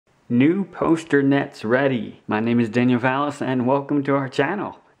new poster nets ready. My name is Daniel Valles and welcome to our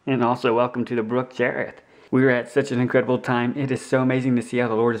channel. And also welcome to the Brook Cherith. We are at such an incredible time. It is so amazing to see how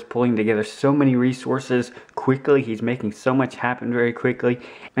the Lord is pulling together so many resources quickly. He's making so much happen very quickly.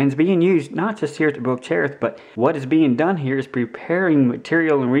 And it's being used not just here at the Brook Cherith, but what is being done here is preparing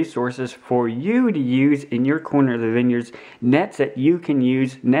material and resources for you to use in your corner of the vineyards. Nets that you can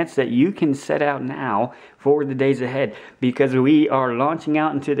use, nets that you can set out now for the days ahead. Because we are launching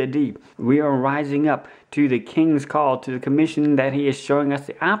out into the deep. We are rising up to the King's call, to the commission that He is showing us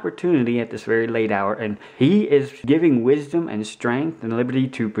the opportunity at this very late hour. And He is giving wisdom and strength and liberty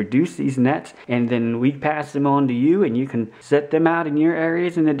to produce these nets. And then we pass them on to you and you can set them out in your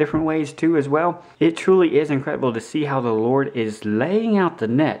areas in the different ways too as well. It truly is incredible to see how the Lord is laying out the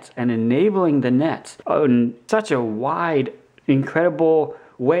nets and enabling the nets in such a wide, incredible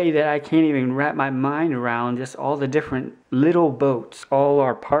way that I can't even wrap my mind around. Just all the different little boats, all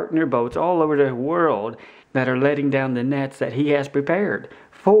our partner boats all over the world that are letting down the nets that He has prepared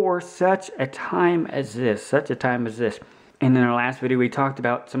for such a time as this, And in our last video, we talked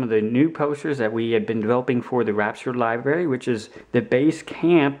about some of the new posters that we had been developing for the Rapture Library, which is the base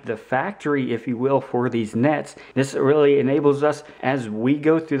camp, the factory, if you will, for these nets. This really enables us as we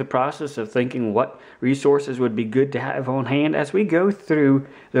go through the process of thinking what resources would be good to have on hand. As we go through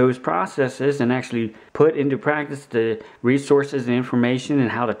those processes and actually put into practice the resources and information and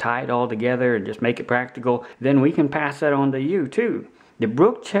how to tie it all together and just make it practical, then we can pass that on to you too. The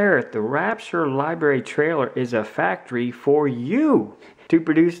Brook Cherith, the Rapture Library trailer, is a factory for you, to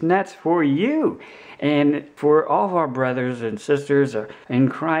produce nets for you. And for all of our brothers and sisters in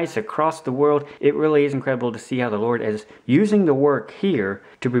Christ across the world, it really is incredible to see how the Lord is using the work here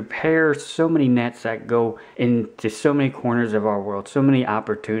to prepare so many nets that go into so many corners of our world, so many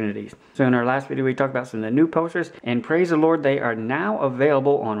opportunities. So in our last video, we talked about some of the new posters, and praise the Lord, they are now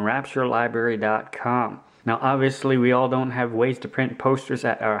available on rapturelibrary.com. Now obviously we all don't have ways to print posters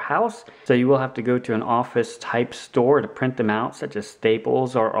at our house, so you will have to go to an office type store to print them out, such as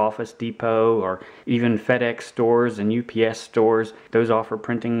Staples or Office Depot or even FedEx stores and UPS stores. Those offer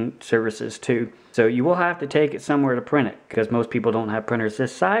printing services too. So you will have to take it somewhere to print it, because most people don't have printers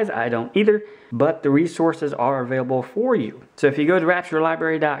this size. I don't either, but the resources are available for you. So if you go to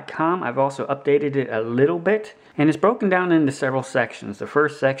rapturelibrary.com, I've also updated it a little bit, and it's broken down into several sections. The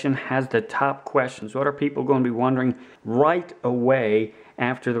first section has the top questions. What are people going to be wondering right away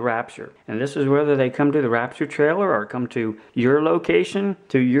after the rapture? And this is whether they come to the rapture trailer or come to your location,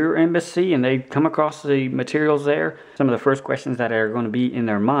 to your embassy, and they come across the materials there. Some of the first questions that are going to be in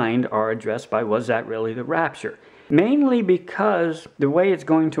their mind are addressed by, was that really the rapture? Mainly because the way it's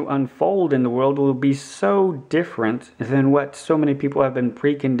going to unfold in the world will be so different than what so many people have been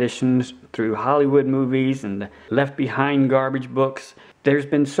preconditioned through Hollywood movies and the Left Behind garbage books. There's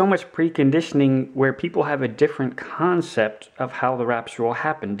been so much preconditioning where people have a different concept of how the rapture will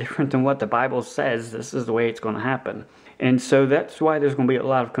happen, different than what the Bible says this is the way it's going to happen. And so that's why there's going to be a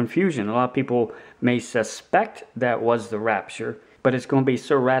lot of confusion. A lot of people may suspect that was the rapture, but it's going to be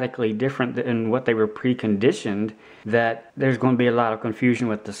so radically different than what they were preconditioned that there's going to be a lot of confusion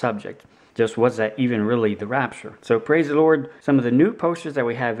with the subject. Just was that even really the rapture? So praise the Lord, some of the new posters that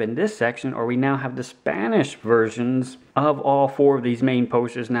we have in this section, or we now have the Spanish versions of all four of these main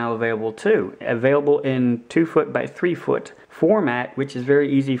posters now available too. Available in 2 foot by 3 foot format, which is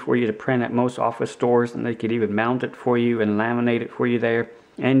very easy for you to print at most office stores, and they could even mount it for you and laminate it for you there.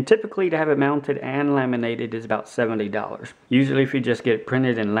 And typically to have it mounted and laminated is about $70. Usually if you just get it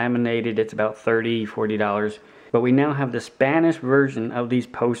printed and laminated, it's about $30, $40. But we now have the Spanish version of these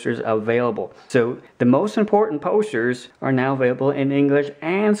posters available. So the most important posters are now available in English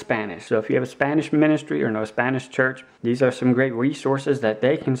and Spanish. So if you have a Spanish ministry or no Spanish church, these are some great resources that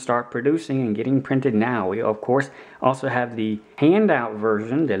they can start producing and getting printed now. We of course also have the handout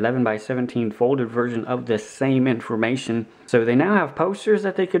version, the 11 by 17 folded version of the same information. So they now have posters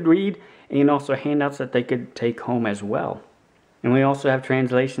that they could read and also handouts that they could take home as well. And we also have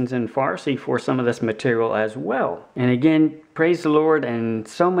translations in Farsi for some of this material as well. And again, praise the Lord and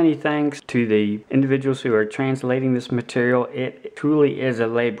so many thanks to the individuals who are translating this material. It truly is a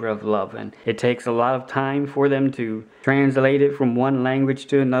labor of love, and it takes a lot of time for them to translate it from one language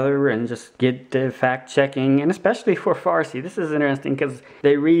to another and just get the fact checking. And especially for Farsi, this is interesting because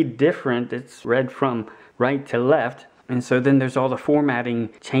they read different. It's read from right to left. And so then there's all the formatting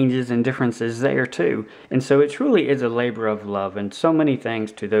changes and differences there too. And so it truly is a labor of love, and so many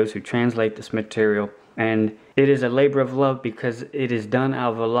thanks to those who translate this material. And it is a labor of love because it is done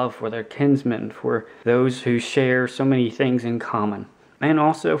out of a love for their kinsmen, for those who share so many things in common. And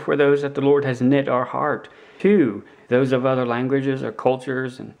also for those that the Lord has knit our heart to those of other languages or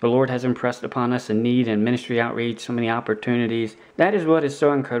cultures. And the Lord has impressed upon us a need in ministry outreach, so many opportunities. That is what is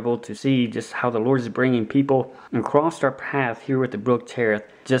so incredible to see, just how the Lord is bringing people across our path here with the Brook Cherith.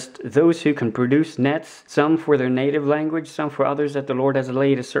 Just those who can produce nets, some for their native language, some for others that the Lord has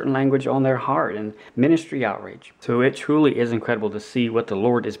laid a certain language on their heart, and ministry outreach. So it truly is incredible to see what the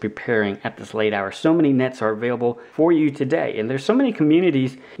Lord is preparing at this late hour. So many nets are available for you today. And there's so many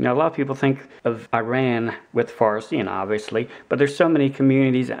communities. A lot of people think of Iran with Farsi, obviously, but there's so many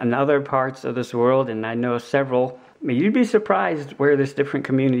communities in other parts of this world, and I know several. You'd be surprised where there's different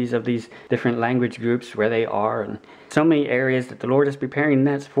communities of these different language groups, where they are, and so many areas that the Lord is preparing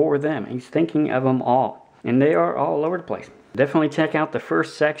nets for them. He's thinking of them all, and they are all over the place. Definitely check out the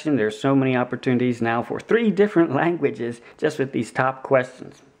first section. There's so many opportunities now for 3 different languages just with these top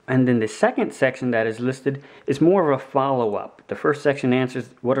questions. And then the second section that is listed is more of a follow-up. The first section answers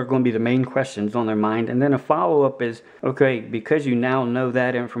what are going to be the main questions on their mind. And then a follow-up is, okay, because you now know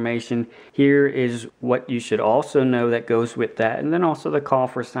that information, here is what you should also know that goes with that. And then also the call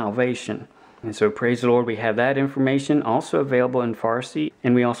for salvation. And so praise the Lord, we have that information also available in Farsi.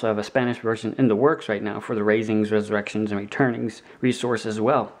 And we also have a Spanish version in the works right now for the raisings, resurrections, and returnings resource as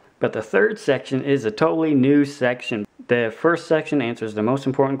well. But the third section is a totally new section. The first section answers the most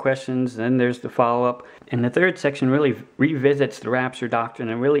important questions, then there's the follow-up. And the third section really revisits the rapture doctrine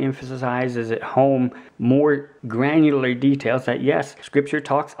and really emphasizes at home more granular details that, yes, Scripture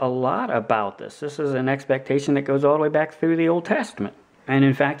talks a lot about this. This is an expectation that goes all the way back through the Old Testament. And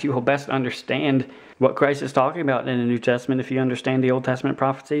in fact, you will best understand what Christ is talking about in the New Testament if you understand the Old Testament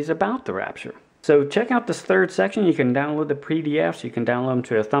prophecies about the rapture. So check out this third section. You can download the PDFs. You can download them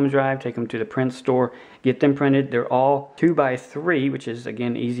to a thumb drive, take them to the print store, get them printed. They're all 2x3, which is,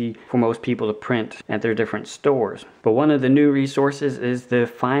 again, easy for most people to print at their different stores. But one of the new resources is the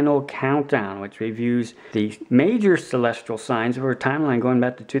Final Countdown, which reviews the major celestial signs over a timeline going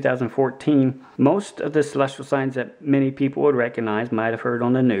back to 2014. Most of the celestial signs that many people would recognize, might have heard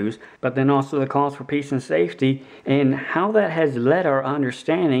on the news, but then also the calls for peace and safety and how that has led our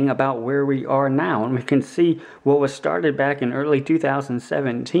understanding about where we are now. And we can see what was started back in early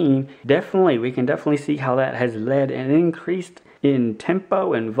 2017. We can definitely see how that has led and increased in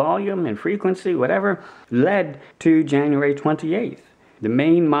tempo and volume and frequency, whatever, led to January 28th. The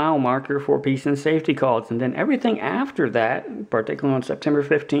main mile marker for peace and safety calls. And then everything after that, particularly on September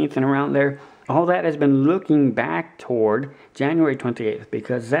 15th and around there, all that has been looking back toward January 28th,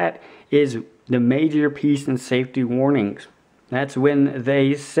 because that is the major peace and safety warnings. That's when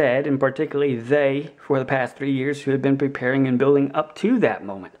they said, and particularly they, for the past 3 years, who had been preparing and building up to that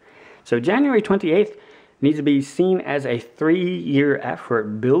moment. So January 28th needs to be seen as a 3-year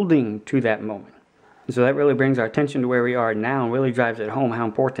effort building to that moment. So that really brings our attention to where we are now and really drives it home how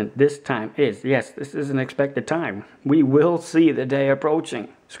important this time is. Yes, this is an expected time. We will see the day approaching.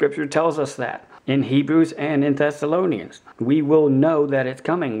 Scripture tells us that in Hebrews and in Thessalonians. We will know that it's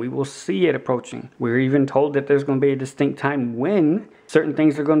coming. We will see it approaching. We're even told that there's going to be a distinct time when certain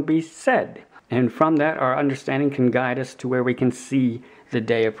things are going to be said. And from that, our understanding can guide us to where we can see the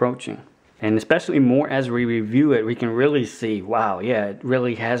day approaching. And especially more as we review it, we can really see, wow, yeah, it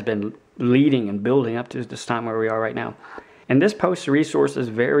really has been leading and building up to this time where we are right now. And this post resource is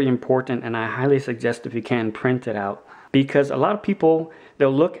very important, and I highly suggest if you can print it out, because a lot of people,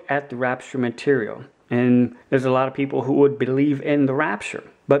 they'll look at the rapture material, and there's a lot of people who would believe in the rapture.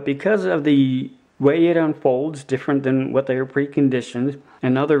 But because of the way it unfolds, different than what they are preconditioned,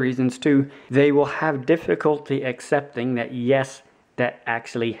 and other reasons too, they will have difficulty accepting that, yes, that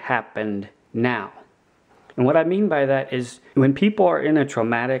actually happened now. And what I mean by that is when people are in a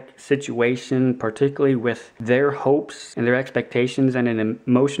traumatic situation, particularly with their hopes and their expectations and an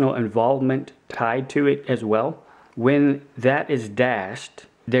emotional involvement tied to it as well, when that is dashed,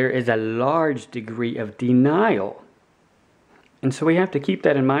 there is a large degree of denial. And so we have to keep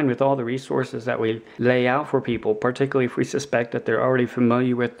that in mind with all the resources that we lay out for people, particularly if we suspect that they're already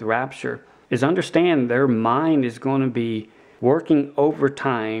familiar with the rapture, is understand their mind is going to be working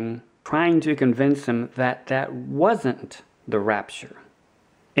overtime, trying to convince them that that wasn't the rapture.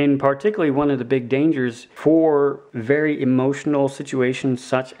 And particularly one of the big dangers for very emotional situations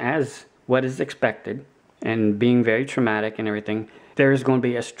such as what is expected and being very traumatic and everything, there is going to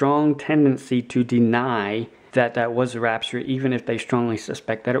be a strong tendency to deny that that was the rapture, even if they strongly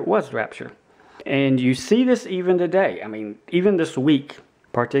suspect that it was rapture. And you see this even today. I mean, even this week,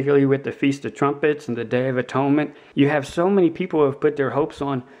 particularly with the Feast of Trumpets and the Day of Atonement, you have so many people who have put their hopes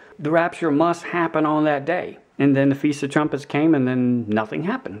on the rapture must happen on that day. And then the Feast of Trumpets came and then nothing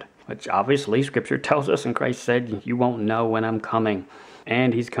happened, which obviously Scripture tells us, and Christ said, you won't know when I'm coming.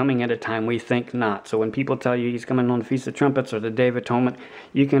 And he's coming at a time we think not. So when people tell you he's coming on the Feast of Trumpets or the Day of Atonement,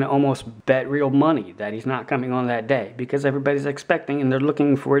 you can almost bet real money that he's not coming on that day, because everybody's expecting and they're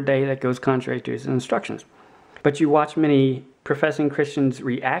looking for a day that goes contrary to his instructions. But you watch many professing Christians'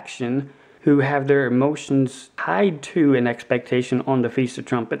 reaction who have their emotions tied to an expectation on the Feast of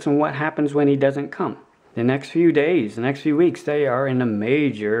Trumpets and what happens when he doesn't come. The next few days, the next few weeks, they are in a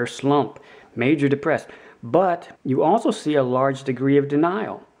major slump, major depressed. But you also see a large degree of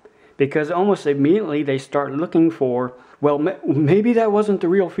denial, because almost immediately they start looking for, well, maybe that wasn't the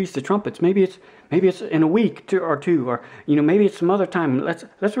real Feast of Trumpets. Maybe it's in a week or two, or maybe it's some other time. Let's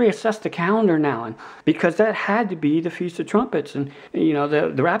reassess the calendar now, and because that had to be the Feast of Trumpets, and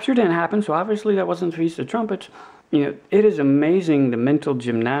the rapture didn't happen, so obviously that wasn't the Feast of Trumpets. It is amazing the mental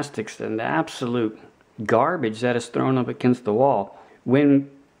gymnastics and the absolute garbage that is thrown up against the wall when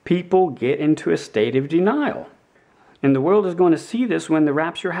people get into a state of denial. And the world is going to see this when the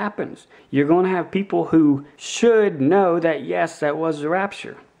rapture happens. You're going to have people who should know that, yes, that was the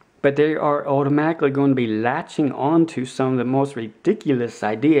rapture. But they are automatically going to be latching onto some of the most ridiculous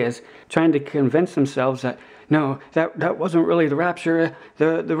ideas, trying to convince themselves that, no, that wasn't really the rapture.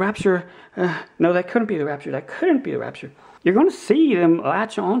 The rapture, no, that couldn't be the rapture. That couldn't be the rapture. You're going to see them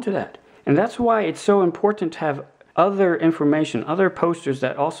latch onto that. And that's why it's so important to have other information, other posters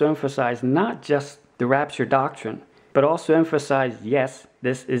that also emphasize not just the rapture doctrine, but also emphasize, yes,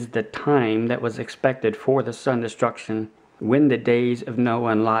 this is the time that was expected for the sun destruction when the days of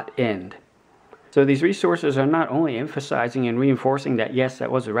Noah and Lot end. So these resources are not only emphasizing and reinforcing that, yes,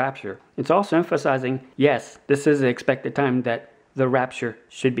 that was the rapture, it's also emphasizing, yes, this is the expected time that the rapture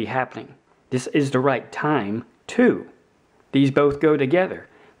should be happening. This is the right time too. These both go together.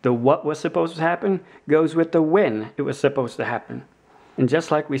 The what was supposed to happen goes with the when it was supposed to happen. And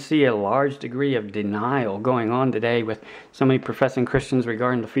just like we see a large degree of denial going on today with so many professing Christians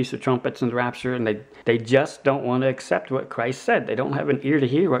regarding the Feast of Trumpets and the rapture, and they just don't want to accept what Christ said. They don't have an ear to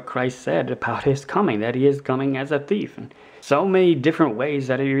hear what Christ said about his coming, that he is coming as a thief. And so many different ways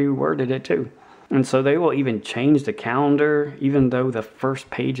that he reworded it too. And so they will even change the calendar, even though the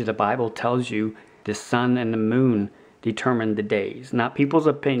first page of the Bible tells you the sun and the moon determine the days. Not people's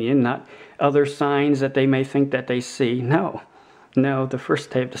opinion, not other signs that they may think that they see. No, the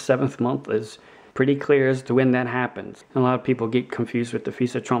first day of the 7th month is pretty clear as to when that happens. And a lot of people get confused with the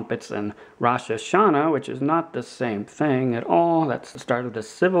Feast of Trumpets and Rosh Hashanah, which is not the same thing at all. That's the start of the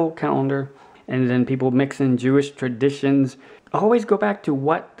civil calendar. And then people mix in Jewish traditions. Always go back to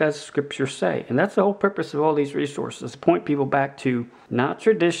what does Scripture say. And that's the whole purpose of all these resources. Point people back to not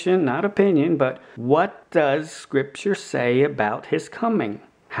tradition, not opinion, but what does Scripture say about his coming?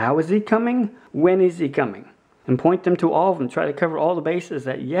 How is he coming? When is he coming? And point them to all of them. Try to cover all the bases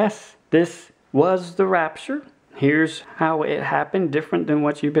that, yes, this was the rapture. Here's how it happened, different than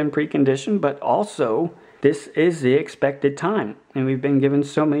what you've been preconditioned, but also this is the expected time. And we've been given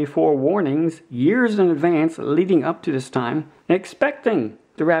so many forewarnings years in advance leading up to this time, expecting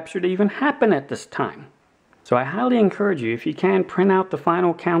the rapture to even happen at this time. So I highly encourage you, if you can, print out the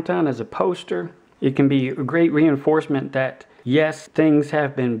final countdown as a poster. It can be a great reinforcement that, yes, things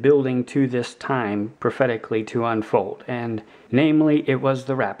have been building to this time prophetically to unfold. And namely, it was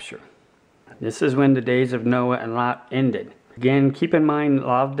the rapture. This is when the days of Noah and Lot ended. Again, keep in mind, a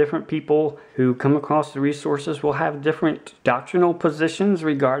lot of different people who come across the resources will have different doctrinal positions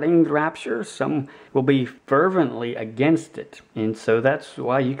regarding the rapture. Some will be fervently against it. And so that's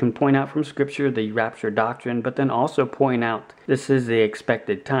why you can point out from Scripture the rapture doctrine, but then also point out this is the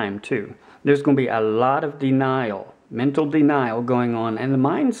expected time too. There's going to be a lot of denial, mental denial going on, and the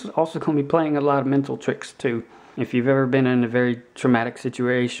mind's also going to be playing a lot of mental tricks too. If you've ever been in a very traumatic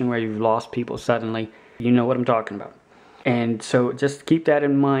situation where you've lost people suddenly, you know what I'm talking about. And so just keep that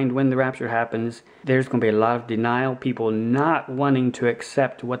in mind when the rapture happens. There's going to be a lot of denial, people not wanting to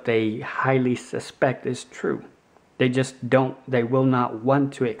accept what they highly suspect is true. They will not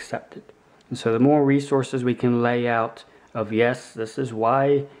want to accept it. And so the more resources we can lay out of, yes, this is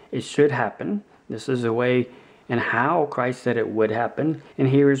why it should happen. This is the way and how Christ said it would happen. And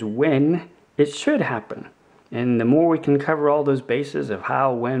here's when it should happen. And the more we can cover all those bases of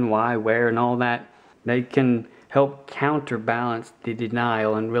how, when, why, where, and all that, they can help counterbalance the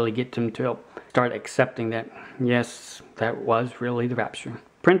denial and really get them to help start accepting that, yes, that was really the rapture.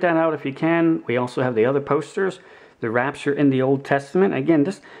 Print that out if you can. We also have the other posters. the rapture in the Old Testament. Again,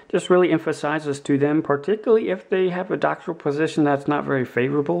 this just really emphasizes to them, particularly if they have a doctrinal position that's not very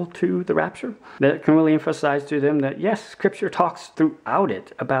favorable to the rapture, that can really emphasize to them that yes, Scripture talks throughout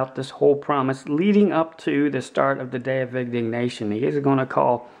it about this whole promise leading up to the start of the day of indignation. He is going to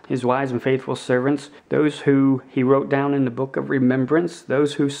call his wise and faithful servants, those who he wrote down in the book of remembrance,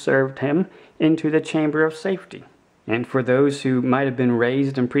 those who served him, into the chamber of safety. And for those who might have been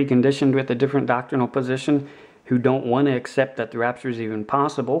raised and preconditioned with a different doctrinal position, who don't want to accept that the rapture is even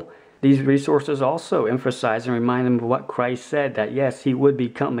possible, these resources also emphasize and remind them of what Christ said, that yes, he would be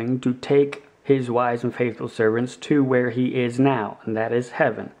coming to take his wise and faithful servants to where he is now, and that is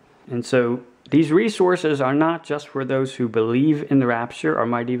heaven. And so these resources are not just for those who believe in the rapture or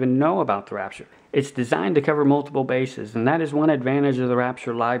might even know about the rapture. It's designed to cover multiple bases, and that is one advantage of the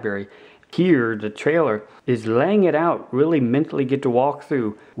Rapture Library. Here, the trailer is laying it out, really mentally get to walk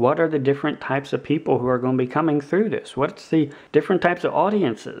through what are the different types of people who are going to be coming through this. What's the different types of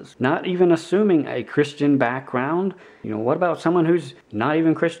audiences? Not even assuming a Christian background. What about someone who's not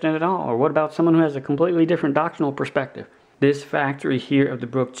even Christian at all? Or what about someone who has a completely different doctrinal perspective? This factory here of the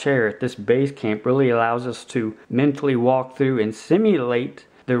Brook Chariot, this base camp, really allows us to mentally walk through and simulate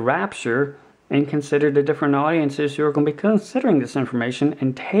the rapture and consider the different audiences who are going to be considering this information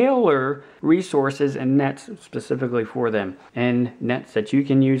and tailor resources and nets specifically for them, and nets that you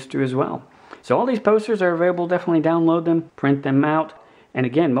can use too as well. So all these posters are available. Definitely download them, print them out. And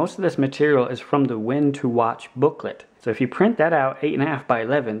again, most of this material is from the When to Watch booklet. So if you print that out 8.5 by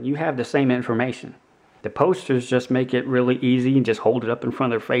 11, you have the same information. The posters just make it really easy and just hold it up in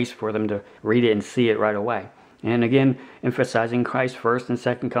front of their face for them to read it and see it right away. And again, emphasizing Christ's first and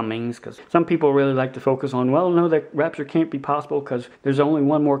second comings, because some people really like to focus on, well, no, the rapture can't be possible because there's only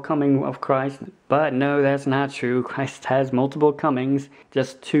one more coming of Christ. But no, that's not true. Christ has multiple comings,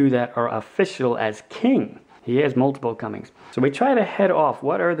 just two that are official as king. He has multiple comings. So we try to head off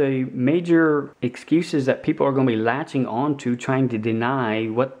what are the major excuses that people are going to be latching onto, trying to deny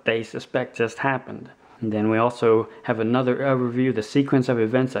what they suspect just happened. And then we also have another overview, the sequence of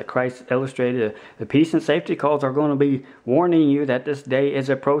events that Christ illustrated. The peace and safety calls are going to be warning you that this day is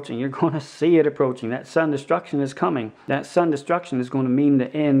approaching. You're going to see it approaching. That sun destruction is coming. That sun destruction is going to mean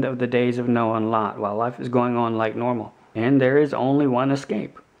the end of the days of Noah and Lot while life is going on like normal. And there is only one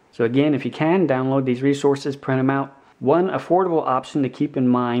escape. So again, if you can, download these resources, print them out. One affordable option to keep in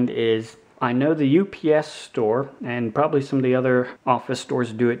mind is, I know the UPS store, and probably some of the other office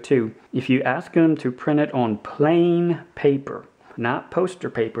stores do it too. If you ask them to print it on plain paper, not poster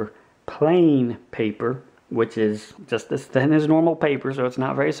paper, plain paper, which is just as thin as normal paper, so it's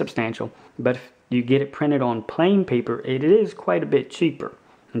not very substantial. But if you get it printed on plain paper, it is quite a bit cheaper.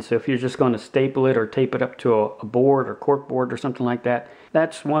 And so if you're just going to staple it or tape it up to a board or corkboard or something like that,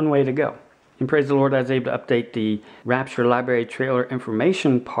 that's one way to go. And praise the Lord, I was able to update the Rapture Library trailer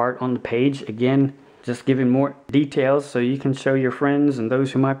information part on the page. Again, just giving more details so you can show your friends and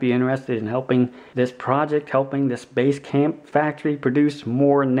those who might be interested in helping this project, helping this base camp factory produce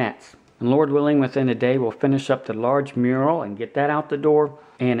more nets. And Lord willing, within a day, we'll finish up the large mural and get that out the door.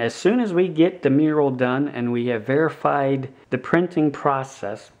 And as soon as we get the mural done and we have verified the printing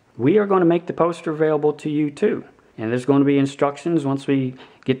process, we are going to make the poster available to you too. And there's going to be instructions. Once we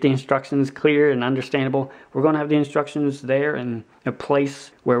get the instructions clear and understandable, we're going to have the instructions there in a place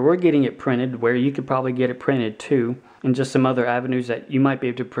where we're getting it printed, where you could probably get it printed too, and just some other avenues that you might be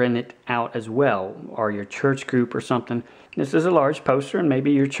able to print it out as well, or your church group or something. This is a large poster, and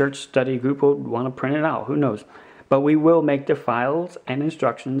maybe your church study group will want to print it out. Who knows? But we will make the files and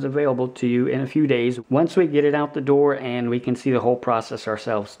instructions available to you in a few days once we get it out the door and we can see the whole process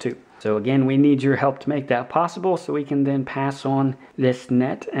ourselves too. So again, we need your help to make that possible so we can then pass on this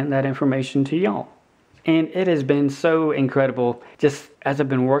net and that information to y'all. And it has been so incredible just as I've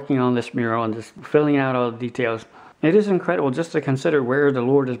been working on this mural and just filling out all the details. It is incredible just to consider where the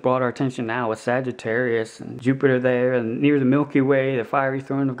Lord has brought our attention now with Sagittarius and Jupiter there and near the Milky Way, the fiery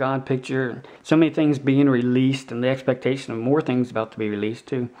throne of God picture, and so many things being released and the expectation of more things about to be released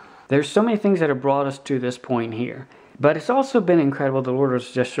too. There's so many things that have brought us to this point here. But it's also been incredible. The Lord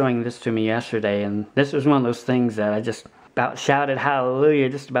was just showing this to me yesterday, and this was one of those things that I just about shouted hallelujah,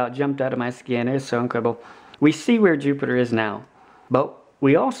 just about jumped out of my skin. It is so incredible. We see where Jupiter is now, but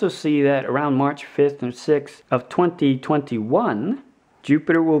we also see that around March 5th and 6th of 2021,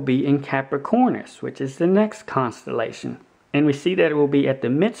 Jupiter will be in Capricornus, which is the next constellation. And we see that it will be at the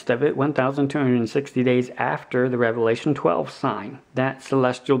midst of it 1,260 days after the Revelation 12 sign, that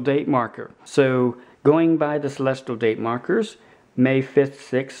celestial date marker. So going by the celestial date markers, May 5th,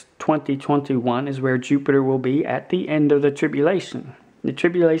 6th, 2021 is where Jupiter will be at the end of the tribulation. The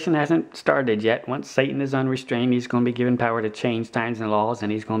tribulation hasn't started yet. Once Satan is unrestrained, he's going to be given power to change times and laws,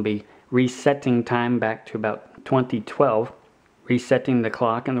 and he's going to be resetting time back to about 2012, resetting the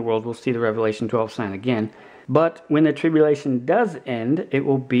clock, and the world will see the Revelation 12 sign again. But when the tribulation does end, it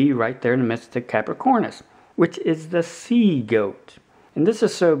will be right there in the midst of Capricornus, which is the sea goat. And this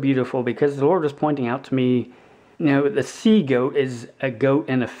is so beautiful because the Lord was pointing out to me, the sea goat is a goat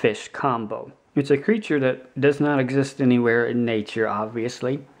and a fish combo. It's a creature that does not exist anywhere in nature,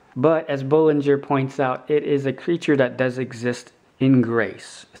 obviously. But as Bullinger points out, it is a creature that does exist in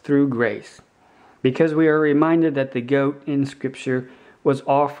grace, through grace. Because we are reminded that the goat in Scripture was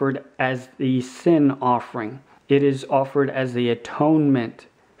offered as the sin offering. It is offered as the atonement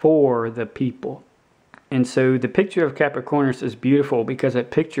for the people. And so the picture of Capricornus is beautiful because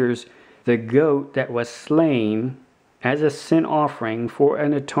it pictures the goat that was slain as a sin offering for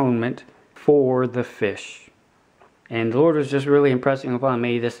an atonement for the fish. And the Lord was just really impressing upon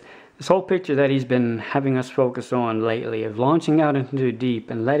me this whole picture that he's been having us focus on lately of launching out into the deep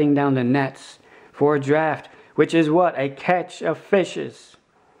and letting down the nets for a draft, which is what? A catch of fishes.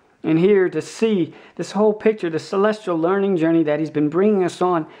 And here to see this whole picture, the celestial learning journey that he's been bringing us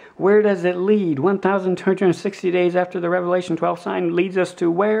on, where does it lead? 1,260 days after the Revelation 12 sign leads us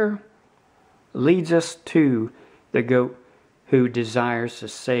to where? Leads us to the goat who desires to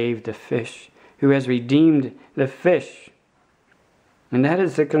save the fish, who has redeemed the fish. And that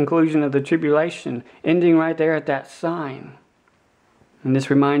is the conclusion of the tribulation, ending right there at that sign. And this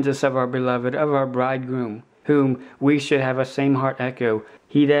reminds us of our beloved, of our bridegroom, whom we should have a same heart echo.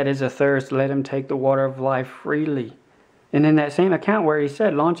 He that is athirst, let him take the water of life freely. And in that same account where he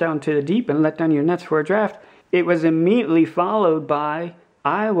said, launch out into the deep and let down your nets for a draft, it was immediately followed by,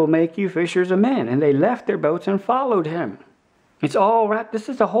 I will make you fishers of men. And they left their boats and followed him. It's all right. This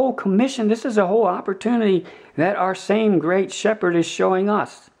is a whole commission. This is a whole opportunity that our same great shepherd is showing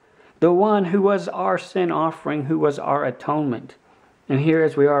us. The one who was our sin offering, who was our atonement. And here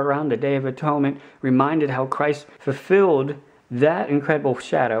as we are around the Day of Atonement, reminded how Christ fulfilled that incredible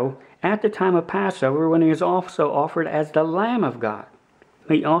shadow at the time of Passover when he was also offered as the Lamb of God.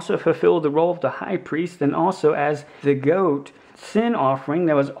 He also fulfilled the role of the high priest and also as the goat sin offering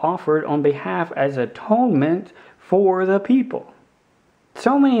that was offered on behalf as atonement for the people.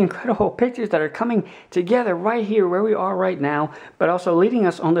 So many incredible pictures that are coming together right here where we are right now, but also leading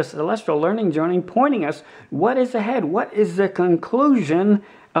us on this celestial learning journey, pointing us what is ahead, what is the conclusion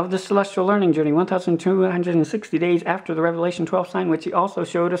of the celestial learning journey, 1,260 days after the Revelation 12 sign, which he also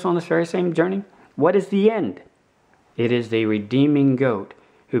showed us on this very same journey. What is the end? It is the redeeming goat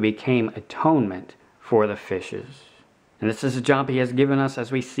who became atonement for the fishes. And this is a job he has given us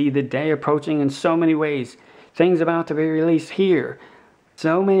as we see the day approaching in so many ways. Things about to be released here.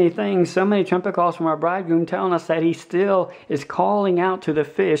 So many things, so many trumpet calls from our bridegroom telling us that he still is calling out to the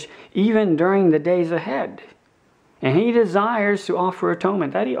fish even during the days ahead. And he desires to offer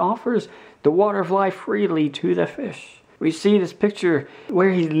atonement, that he offers the water of life freely to the fish. We see this picture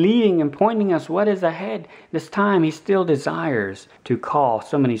where he's leading and pointing us what is ahead. This time he still desires to call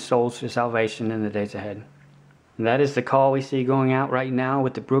so many souls to salvation in the days ahead. And that is the call we see going out right now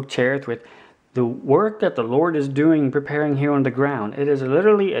with the brook chariot, with the work that the Lord is doing, preparing here on the ground. It is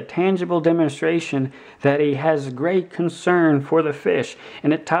literally a tangible demonstration that he has great concern for the fish.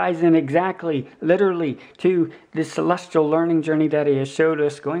 And it ties in exactly, literally, to the celestial learning journey that he has showed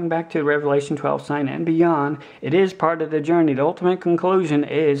us, going back to the Revelation 12 sign and beyond. It is part of the journey. The ultimate conclusion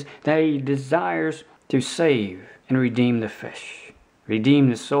is that he desires to save and redeem the fish, redeem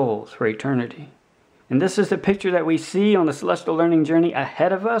the souls for eternity. And this is the picture that we see on the celestial learning journey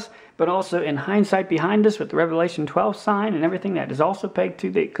ahead of us, but also in hindsight behind us with the Revelation 12 sign and everything that is also pegged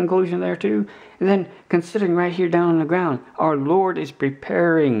to the conclusion there too. And then considering right here down on the ground, our Lord is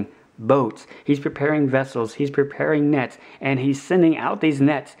preparing boats. He's preparing vessels. He's preparing nets. And he's sending out these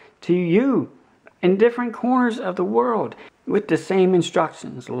nets to you in different corners of the world with the same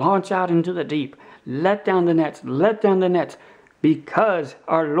instructions. Launch out into the deep. Let down the nets. Let down the nets. Because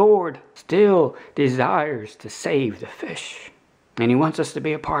our Lord still desires to save the fish. And he wants us to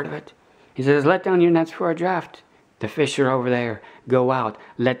be a part of it. He says, let down your nets for a draft. The fish are over there. Go out.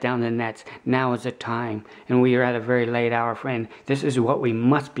 Let down the nets. Now is the time. And we are at a very late hour, friend. This is what we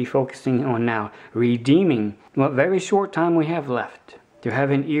must be focusing on now. Redeeming what very short time we have left. To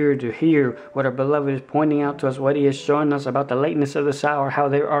have an ear to hear what our beloved is pointing out to us, what he is showing us about the lateness of this hour, how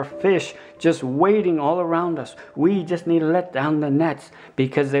there are fish just waiting all around us. We just need to let down the nets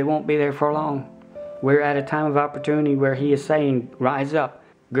because they won't be there for long. We're at a time of opportunity where he is saying, rise up,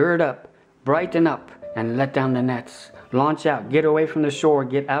 gird up, brighten up, and let down the nets. Launch out, get away from the shore,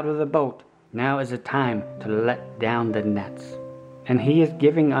 get out of the boat. Now is the time to let down the nets. and He is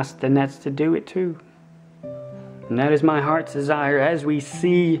giving us the nets to do it too. And that is my heart's desire as we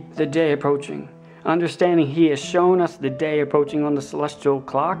see the day approaching. Understanding He has shown us the day approaching on the celestial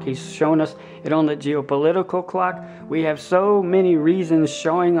clock. He's shown us it on the geopolitical clock. We have so many reasons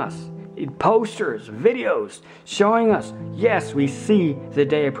showing us. Posters, videos, showing us, yes, we see the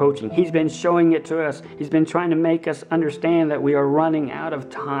day approaching. He's been showing it to us. He's been trying to make us understand that we are running out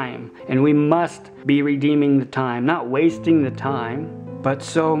of time. And we must be redeeming the time, not wasting the time, but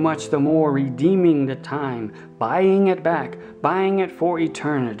so much the more redeeming the time, buying it back, buying it for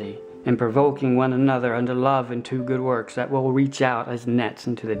eternity, and provoking one another unto love and to good works that will reach out as nets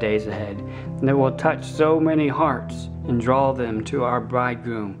into the days ahead, and that will touch so many hearts and draw them to our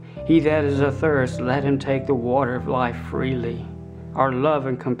bridegroom. He that is athirst, let him take the water of life freely. Our love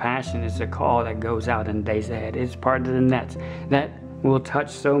and compassion is the call that goes out in the days ahead. It's part of the nets that will touch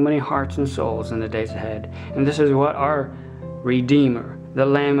so many hearts and souls in the days ahead. And this is what our Redeemer, the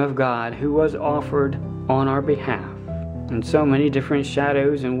Lamb of God, who was offered on our behalf, in so many different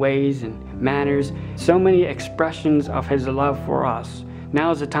shadows and ways and manners, so many expressions of His love for us.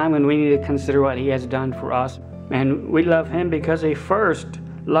 Now is the time when we need to consider what He has done for us. And we love Him because He first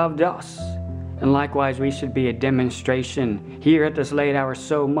loved us. And likewise, we should be a demonstration here at this late hour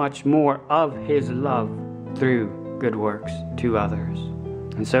so much more of His love through good works to others.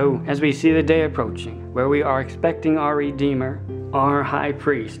 And so, as we see the day approaching, where we are expecting our Redeemer, our High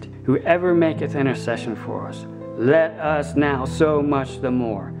Priest, who ever maketh intercession for us, let us now so much the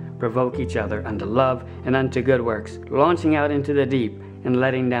more provoke each other unto love and unto good works, launching out into the deep and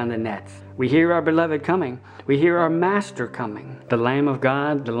letting down the nets. We hear our beloved coming. We hear our Master coming. The Lamb of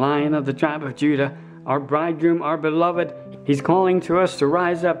God, the Lion of the tribe of Judah, our bridegroom, our beloved. He's calling to us to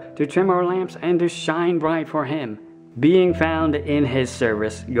rise up, to trim our lamps, and to shine bright for Him. Being found in His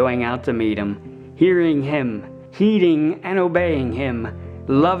service, going out to meet Him, hearing Him, heeding and obeying Him,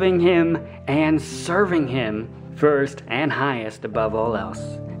 loving Him and serving Him first and highest above all else,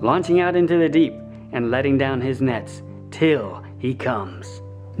 launching out into the deep and letting down His nets till He comes.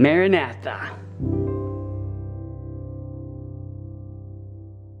 Maranatha.